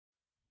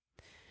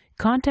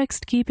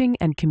Context Keeping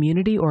and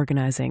Community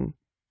Organizing.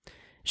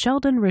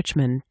 Sheldon,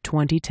 Richman,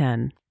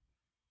 2010.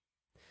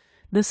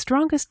 The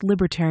strongest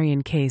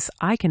libertarian case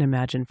I can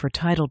imagine for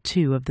Title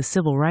II of the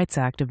Civil Rights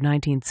Act of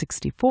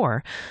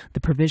 1964, the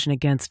provision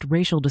against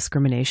racial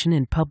discrimination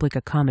in public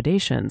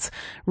accommodations,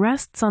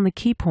 rests on the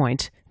key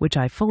point, which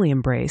I fully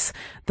embrace,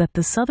 that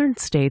the Southern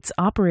states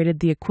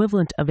operated the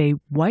equivalent of a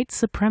white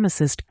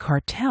supremacist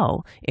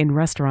cartel in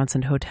restaurants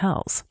and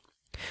hotels.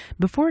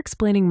 Before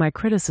explaining my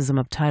criticism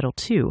of Title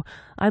II,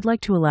 I'd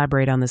like to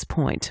elaborate on this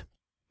point.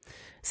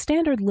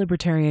 Standard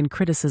libertarian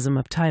criticism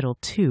of Title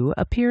II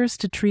appears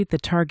to treat the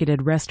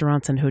targeted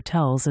restaurants and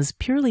hotels as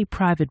purely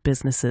private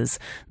businesses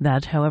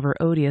that, however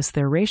odious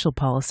their racial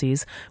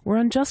policies, were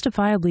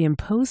unjustifiably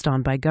imposed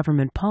on by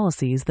government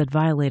policies that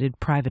violated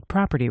private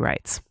property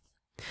rights.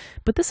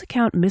 But this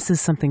account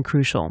misses something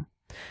crucial.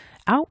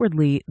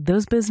 Outwardly,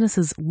 those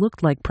businesses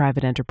looked like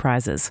private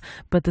enterprises,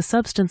 but the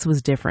substance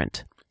was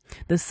different.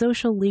 The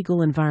social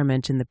legal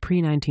environment in the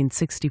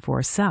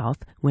pre-1964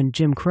 South, when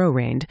Jim Crow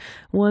reigned,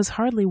 was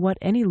hardly what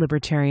any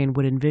libertarian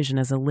would envision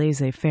as a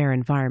laissez-faire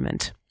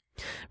environment.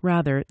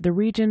 Rather, the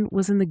region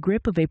was in the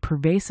grip of a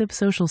pervasive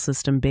social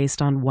system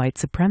based on white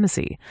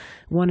supremacy,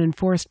 one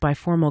enforced by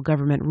formal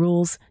government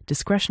rules,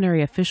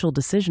 discretionary official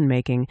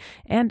decision-making,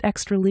 and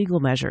extra-legal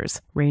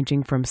measures,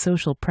 ranging from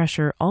social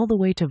pressure all the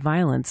way to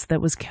violence that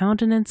was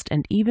countenanced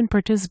and even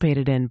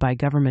participated in by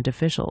government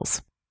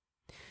officials.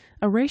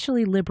 A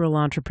racially liberal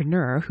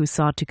entrepreneur who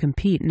sought to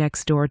compete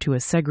next door to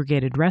a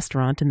segregated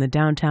restaurant in the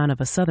downtown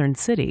of a southern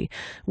city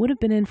would have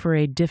been in for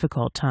a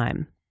difficult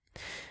time.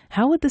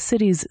 How would the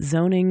city's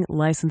zoning,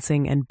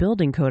 licensing, and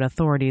building code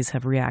authorities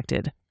have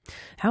reacted?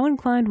 How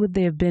inclined would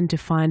they have been to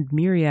find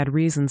myriad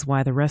reasons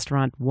why the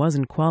restaurant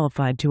wasn't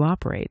qualified to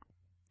operate?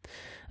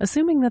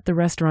 Assuming that the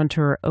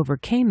restaurateur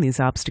overcame these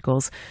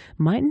obstacles,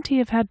 mightn't he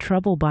have had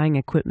trouble buying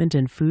equipment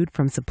and food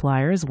from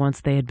suppliers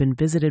once they had been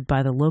visited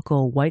by the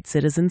local White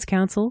Citizens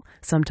Council,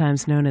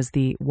 sometimes known as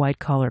the White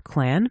Collar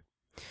Klan?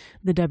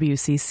 The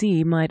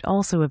WCC might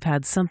also have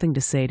had something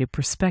to say to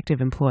prospective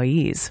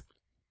employees.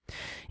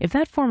 If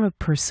that form of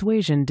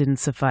persuasion didn't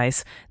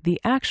suffice, the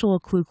actual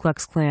Ku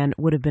Klux Klan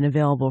would have been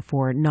available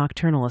for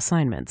nocturnal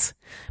assignments.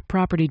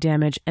 Property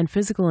damage and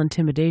physical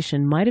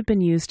intimidation might have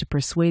been used to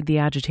persuade the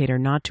agitator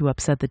not to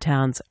upset the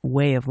town's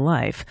way of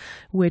life,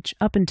 which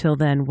up until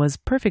then was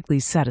perfectly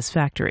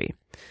satisfactory.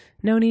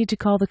 No need to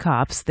call the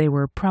cops, they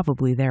were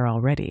probably there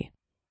already.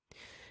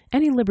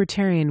 Any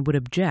libertarian would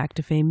object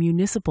if a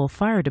municipal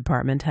fire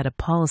department had a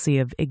policy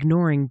of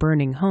ignoring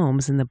burning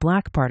homes in the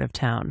black part of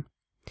town.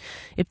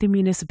 If the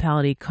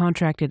municipality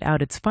contracted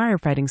out its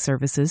firefighting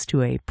services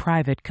to a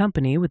private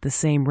company with the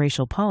same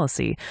racial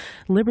policy,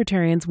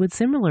 libertarians would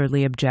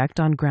similarly object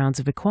on grounds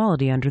of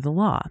equality under the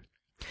law.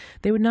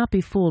 They would not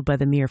be fooled by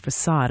the mere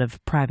facade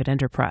of private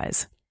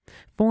enterprise.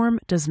 Form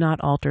does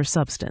not alter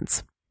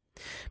substance.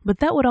 But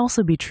that would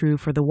also be true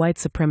for the white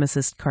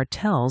supremacist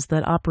cartels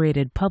that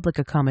operated public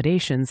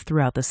accommodations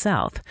throughout the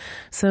South,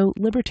 so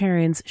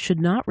libertarians should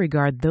not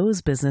regard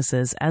those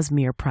businesses as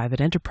mere private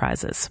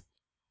enterprises.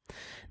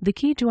 The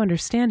key to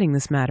understanding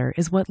this matter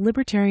is what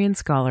libertarian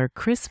scholar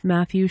Chris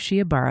Matthew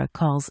Shiobara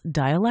calls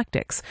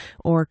dialectics,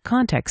 or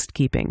context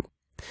keeping.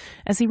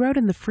 As he wrote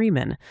in The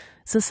Freeman,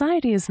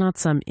 society is not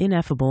some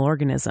ineffable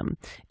organism.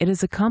 It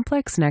is a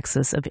complex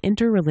nexus of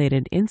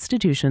interrelated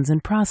institutions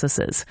and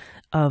processes,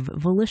 of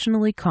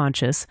volitionally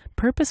conscious,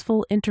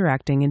 purposeful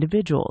interacting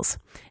individuals,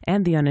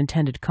 and the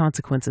unintended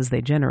consequences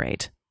they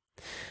generate.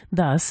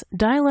 Thus,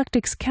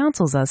 dialectics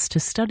counsels us to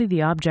study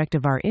the object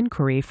of our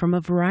inquiry from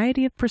a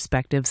variety of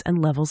perspectives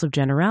and levels of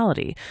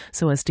generality,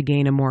 so as to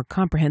gain a more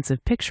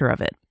comprehensive picture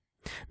of it.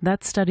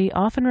 That study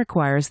often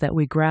requires that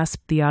we grasp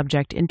the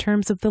object in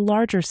terms of the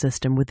larger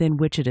system within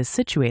which it is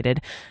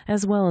situated,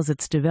 as well as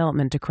its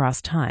development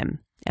across time.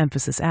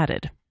 Emphasis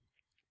added.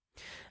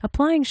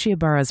 Applying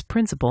Shiobara's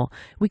principle,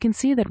 we can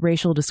see that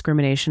racial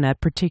discrimination at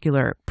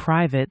particular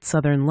private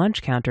Southern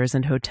lunch counters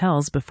and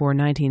hotels before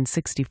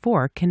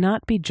 1964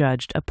 cannot be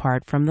judged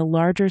apart from the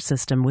larger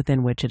system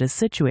within which it is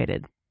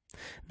situated.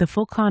 The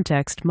full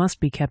context must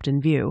be kept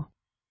in view.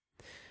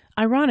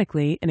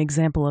 Ironically, an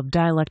example of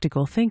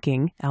dialectical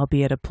thinking,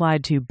 albeit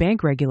applied to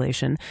bank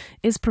regulation,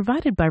 is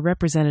provided by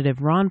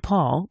Representative Ron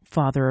Paul,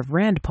 father of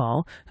Rand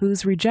Paul,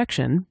 whose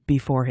rejection,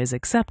 before his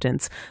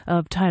acceptance,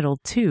 of Title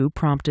II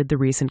prompted the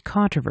recent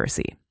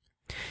controversy.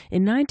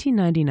 In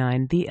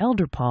 1999, the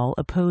elder Paul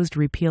opposed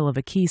repeal of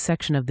a key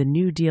section of the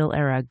New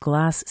Deal-era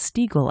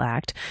Glass-Steagall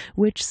Act,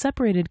 which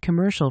separated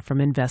commercial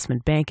from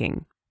investment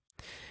banking.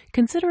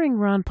 Considering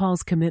Ron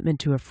Paul's commitment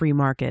to a free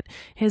market,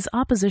 his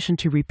opposition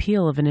to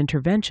repeal of an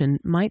intervention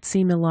might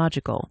seem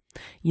illogical.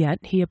 Yet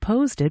he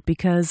opposed it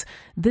because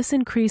this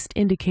increased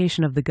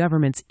indication of the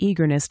government's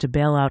eagerness to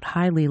bail out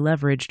highly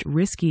leveraged,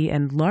 risky,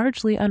 and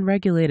largely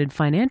unregulated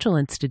financial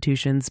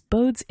institutions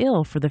bodes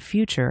ill for the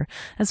future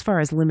as far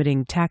as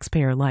limiting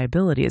taxpayer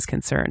liability is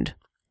concerned.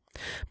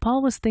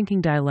 Paul was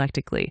thinking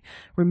dialectically.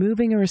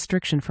 Removing a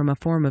restriction from a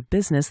form of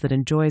business that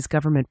enjoys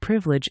government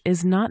privilege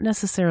is not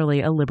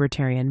necessarily a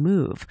libertarian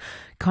move.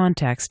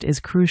 Context is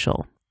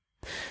crucial.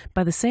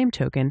 By the same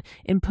token,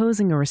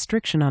 imposing a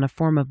restriction on a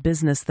form of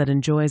business that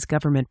enjoys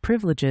government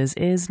privileges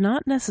is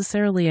not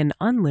necessarily an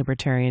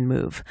unlibertarian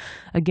move.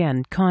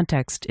 Again,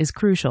 context is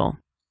crucial.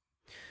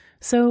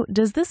 So,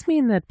 does this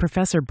mean that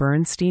Professor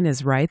Bernstein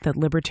is right that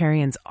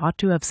libertarians ought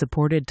to have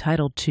supported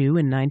Title II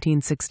in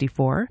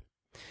 1964?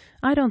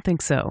 I don't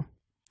think so.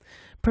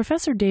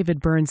 Professor David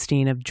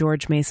Bernstein of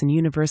George Mason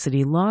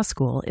University Law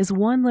School is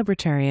one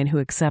libertarian who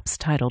accepts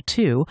Title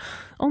II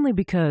only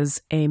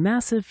because a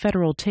massive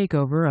federal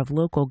takeover of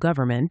local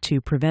government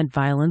to prevent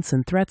violence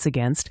and threats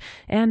against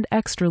and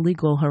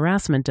extra-legal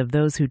harassment of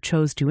those who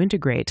chose to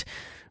integrate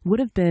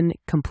would have been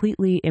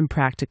completely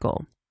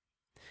impractical.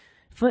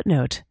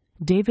 Footnote: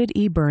 David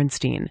E.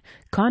 Bernstein,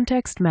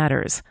 Context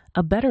Matters,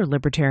 a better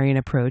libertarian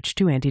approach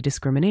to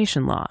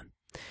anti-discrimination law.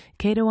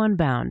 Cato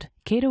Unbound,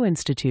 Cato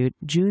Institute,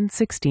 June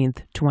 16,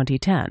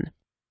 2010.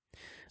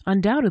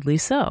 Undoubtedly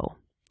so.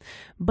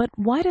 But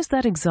why does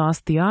that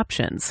exhaust the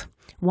options?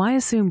 Why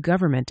assume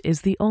government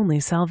is the only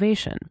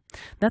salvation?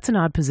 That's an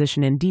odd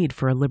position indeed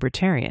for a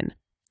libertarian.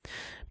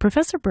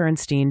 Professor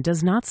Bernstein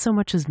does not so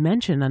much as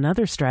mention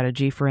another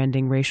strategy for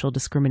ending racial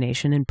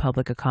discrimination in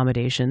public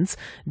accommodations: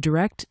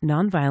 direct,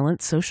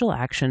 nonviolent social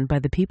action by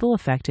the people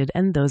affected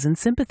and those in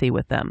sympathy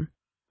with them.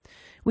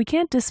 We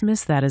can't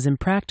dismiss that as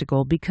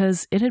impractical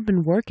because it had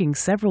been working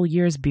several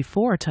years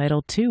before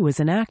Title II was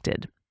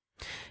enacted.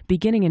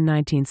 Beginning in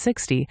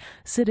 1960,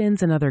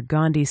 sit-ins and other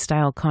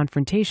Gandhi-style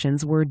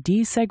confrontations were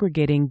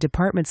desegregating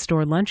department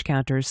store lunch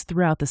counters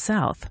throughout the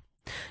South.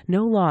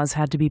 No laws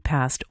had to be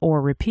passed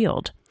or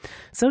repealed.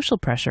 Social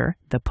pressure,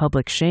 the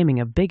public shaming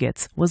of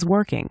bigots, was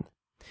working.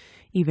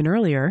 Even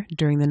earlier,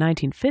 during the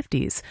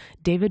 1950s,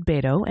 David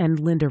Beto and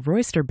Linda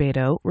Royster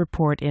Beto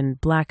report in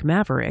Black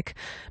Maverick,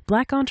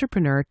 black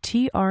entrepreneur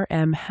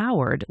T.R.M.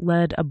 Howard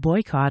led a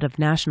boycott of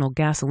national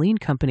gasoline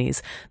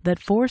companies that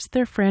forced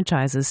their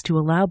franchises to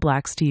allow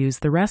blacks to use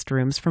the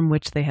restrooms from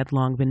which they had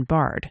long been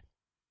barred.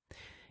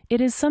 It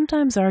is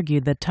sometimes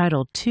argued that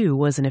Title II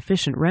was an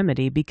efficient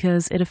remedy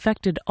because it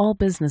affected all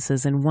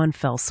businesses in one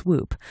fell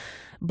swoop.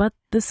 But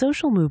the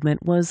social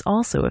movement was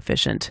also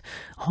efficient.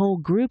 Whole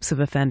groups of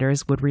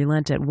offenders would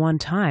relent at one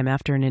time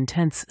after an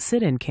intense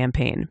sit-in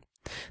campaign.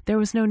 There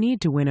was no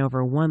need to win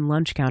over one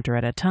lunch counter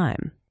at a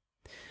time.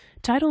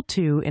 Title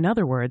II, in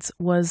other words,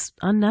 was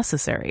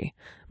unnecessary.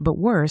 But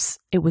worse,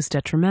 it was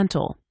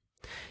detrimental.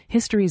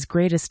 History's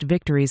greatest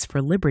victories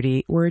for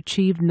liberty were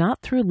achieved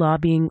not through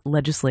lobbying,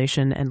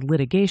 legislation, and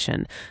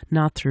litigation,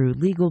 not through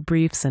legal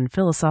briefs and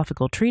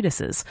philosophical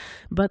treatises,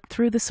 but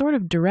through the sort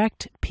of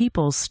direct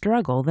people's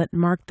struggle that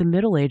marked the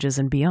Middle Ages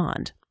and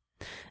beyond.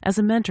 As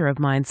a mentor of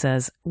mine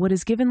says, what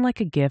is given like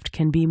a gift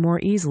can be more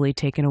easily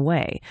taken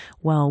away,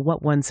 while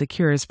what one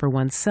secures for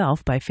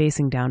oneself by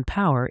facing down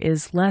power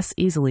is less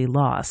easily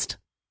lost.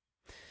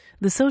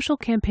 The social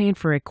campaign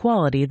for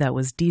equality that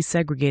was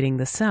desegregating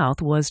the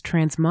South was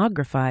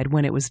transmogrified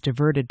when it was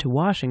diverted to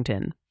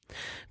Washington.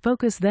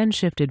 Focus then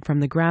shifted from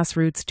the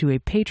grassroots to a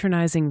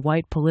patronizing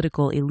white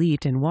political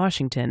elite in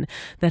Washington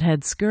that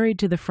had scurried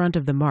to the front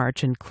of the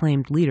march and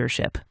claimed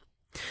leadership.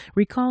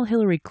 Recall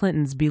Hillary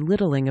Clinton's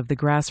belittling of the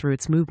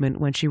grassroots movement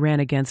when she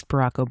ran against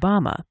Barack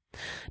Obama.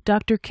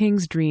 Dr.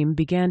 King's dream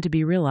began to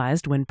be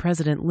realized when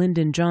President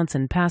Lyndon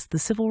Johnson passed the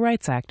Civil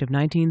Rights Act of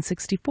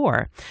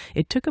 1964.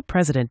 It took a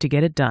president to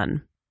get it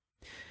done.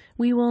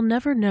 We will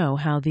never know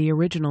how the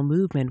original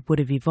movement would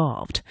have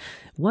evolved.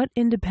 What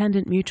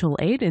independent mutual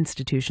aid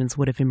institutions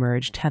would have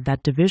emerged had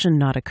that division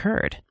not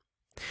occurred?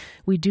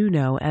 We do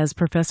know, as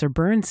Professor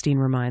Bernstein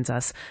reminds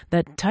us,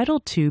 that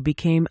Title II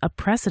became a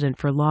precedent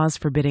for laws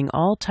forbidding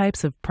all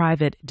types of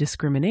private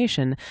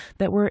discrimination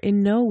that were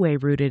in no way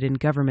rooted in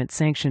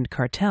government-sanctioned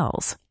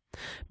cartels.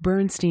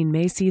 Bernstein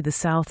may see the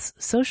South's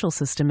social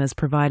system as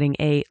providing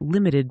a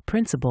limited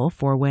principle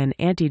for when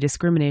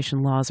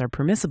anti-discrimination laws are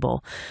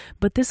permissible,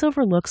 but this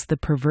overlooks the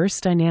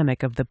perverse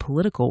dynamic of the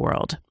political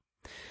world.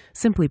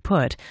 Simply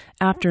put,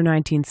 after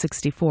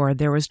 1964,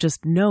 there was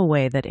just no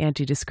way that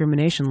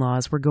anti-discrimination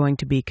laws were going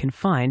to be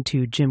confined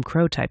to Jim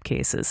Crow-type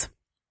cases.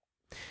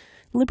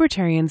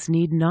 Libertarians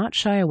need not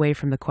shy away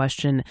from the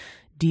question,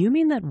 do you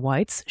mean that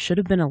whites should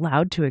have been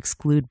allowed to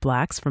exclude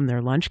blacks from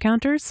their lunch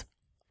counters?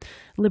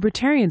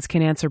 Libertarians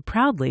can answer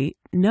proudly,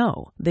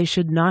 no, they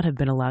should not have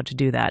been allowed to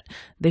do that.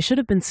 They should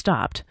have been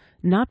stopped,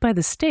 not by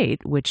the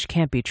state, which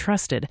can't be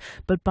trusted,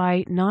 but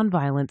by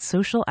nonviolent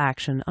social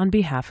action on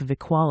behalf of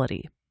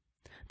equality.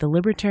 The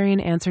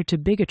libertarian answer to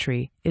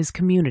bigotry is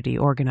community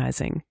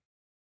organizing.